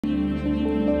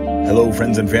Hello,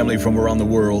 friends and family from around the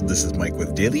world. This is Mike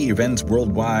with Daily Events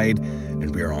Worldwide,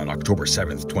 and we are on October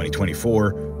 7th,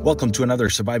 2024. Welcome to another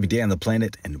surviving day on the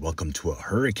planet, and welcome to a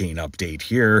hurricane update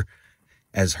here,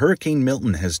 as Hurricane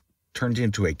Milton has turned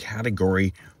into a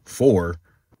Category 4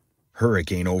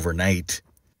 hurricane overnight,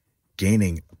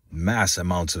 gaining mass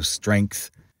amounts of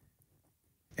strength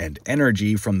and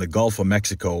energy from the Gulf of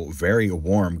Mexico. Very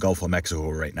warm Gulf of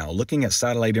Mexico right now. Looking at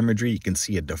satellite imagery, you can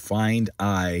see a defined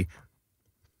eye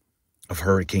of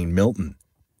Hurricane Milton,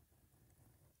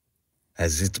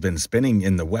 as it's been spinning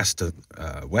in the west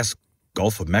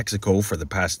Gulf of Mexico for the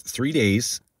past 3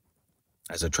 days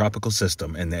as a tropical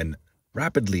system, and then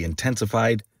rapidly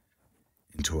intensified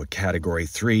into a Category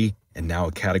 3 and now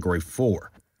a Category 4.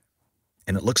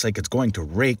 And it looks like it's going to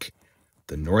rake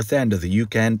the north end of the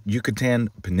Yucatan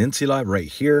Peninsula right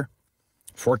here.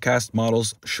 Forecast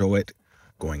models show it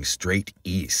going straight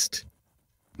east,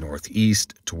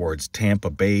 northeast towards Tampa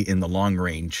Bay in the long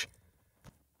range.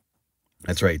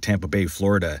 That's right, Tampa Bay,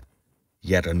 Florida,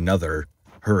 yet another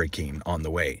hurricane on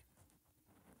the way.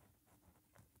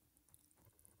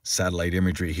 Satellite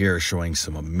imagery here showing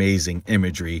some amazing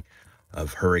imagery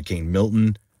of Hurricane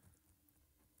Milton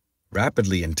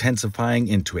rapidly intensifying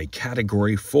into a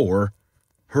Category 4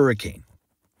 hurricane.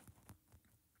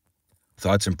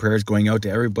 Thoughts and prayers going out to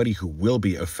everybody who will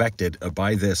be affected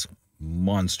by this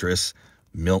monstrous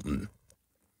Milton.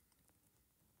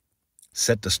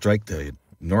 Set to strike the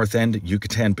north end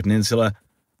Yucatan Peninsula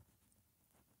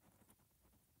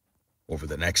over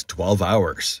the next 12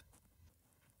 hours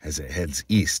as it heads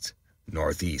east,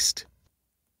 northeast.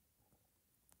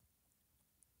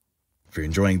 If you're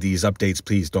enjoying these updates,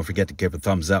 please don't forget to give a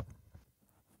thumbs up.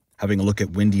 Having a look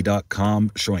at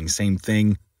windy.com, showing same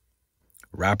thing.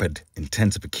 Rapid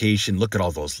intensification. Look at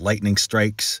all those lightning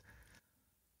strikes.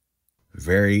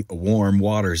 Very warm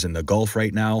waters in the Gulf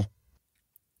right now.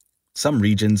 Some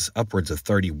regions upwards of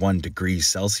 31 degrees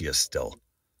Celsius still.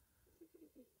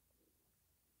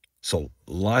 So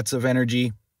lots of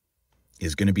energy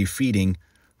is going to be feeding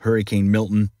Hurricane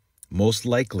Milton. Most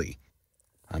likely,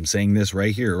 I'm saying this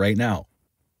right here, right now,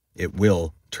 it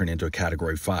will turn into a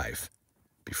Category 5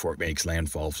 before it makes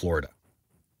landfall Florida.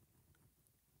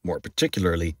 More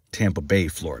particularly, Tampa Bay,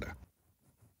 Florida.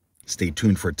 Stay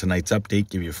tuned for tonight's update,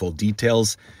 give you full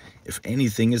details if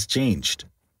anything has changed.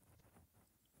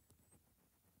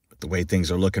 But the way things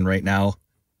are looking right now,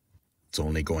 it's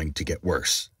only going to get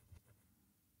worse.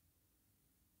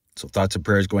 So thoughts and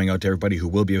prayers going out to everybody who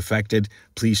will be affected.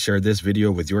 Please share this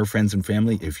video with your friends and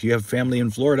family. If you have family in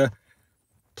Florida,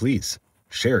 please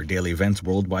share Daily Events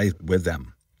Worldwide with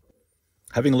them.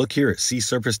 Having a look here at sea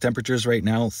surface temperatures right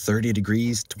now, 30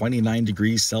 degrees, 29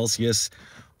 degrees Celsius,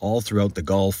 all throughout the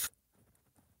Gulf.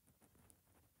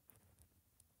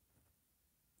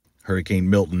 Hurricane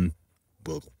Milton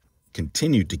will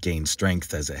continue to gain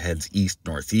strength as it heads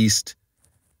east-northeast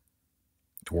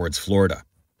towards Florida.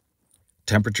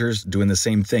 Temperatures doing the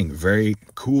same thing. Very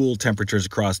cool temperatures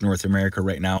across North America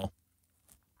right now.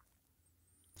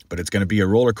 But it's going to be a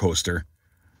roller coaster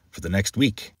for the next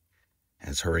week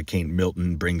as Hurricane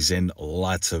Milton brings in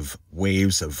lots of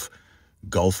waves of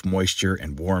Gulf moisture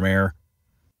and warm air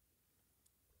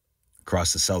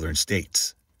across the southern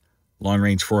states.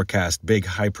 Long-range forecast, big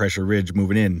high-pressure ridge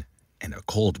moving in, and a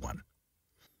cold one.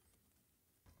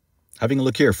 Having a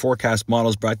look here, forecast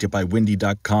models brought to you by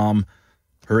windy.com.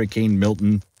 Hurricane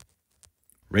Milton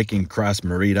raking across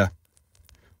Merida.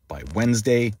 By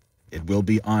Wednesday, it will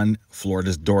be on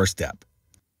Florida's doorstep,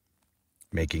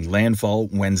 making landfall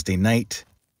Wednesday night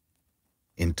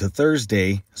into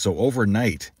Thursday. So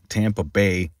overnight, Tampa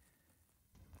Bay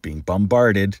being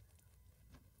bombarded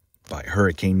by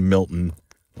Hurricane Milton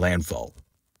landfall.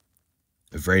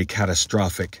 A very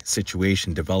catastrophic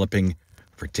situation developing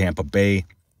for Tampa Bay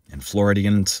and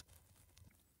Floridians.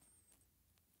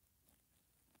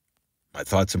 My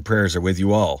thoughts and prayers are with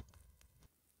you all,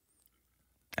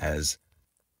 as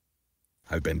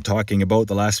I've been talking about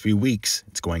the last few weeks.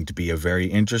 It's going to be a very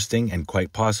interesting and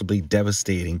quite possibly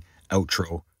devastating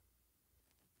outro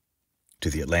to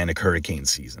the Atlantic hurricane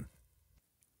season.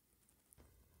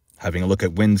 Having a look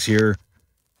at winds here,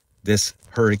 this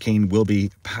hurricane will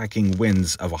be packing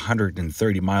winds of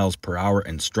 130 miles per hour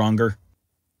and stronger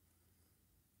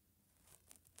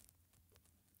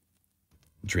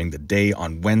during the day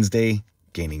on Wednesday,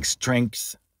 gaining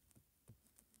strength,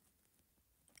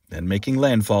 then making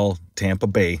landfall Tampa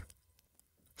Bay,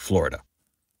 Florida.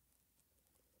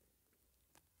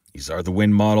 These are the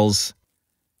wind models,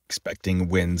 expecting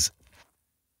winds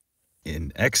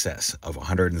in excess of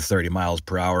 130 miles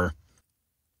per hour.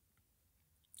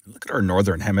 Look at our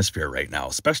northern hemisphere right now,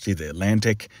 especially the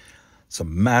Atlantic.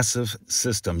 some massive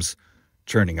systems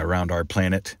churning around our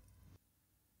planet.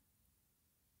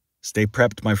 Stay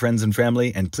prepped, my friends and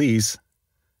family, and please,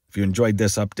 if you enjoyed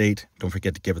this update, don't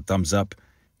forget to give a thumbs up.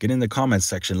 Get in the comments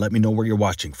section, let me know where you're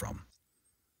watching from.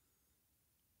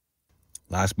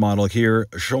 Last model here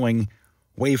showing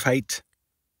wave height.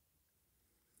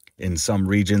 In some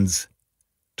regions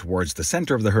towards the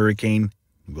center of the hurricane,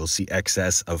 we'll see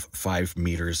excess of 5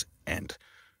 meters and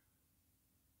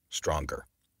stronger.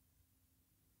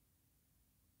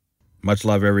 Much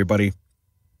love, everybody.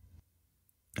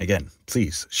 Again,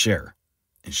 please share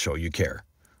and show you care.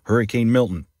 Hurricane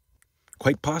Milton,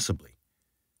 quite possibly,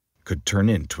 could turn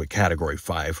into a Category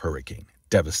 5 hurricane.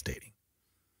 Devastating.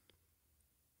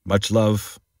 Much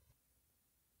love.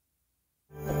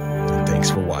 And thanks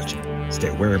for watching. Stay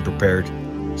aware and prepared.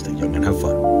 Stay young and have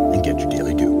fun. And get your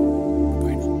daily goo.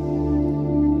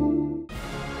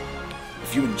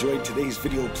 If you enjoyed today's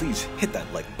video, please hit that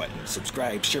like button,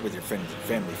 subscribe, share with your friends and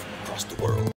family from across the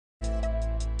world.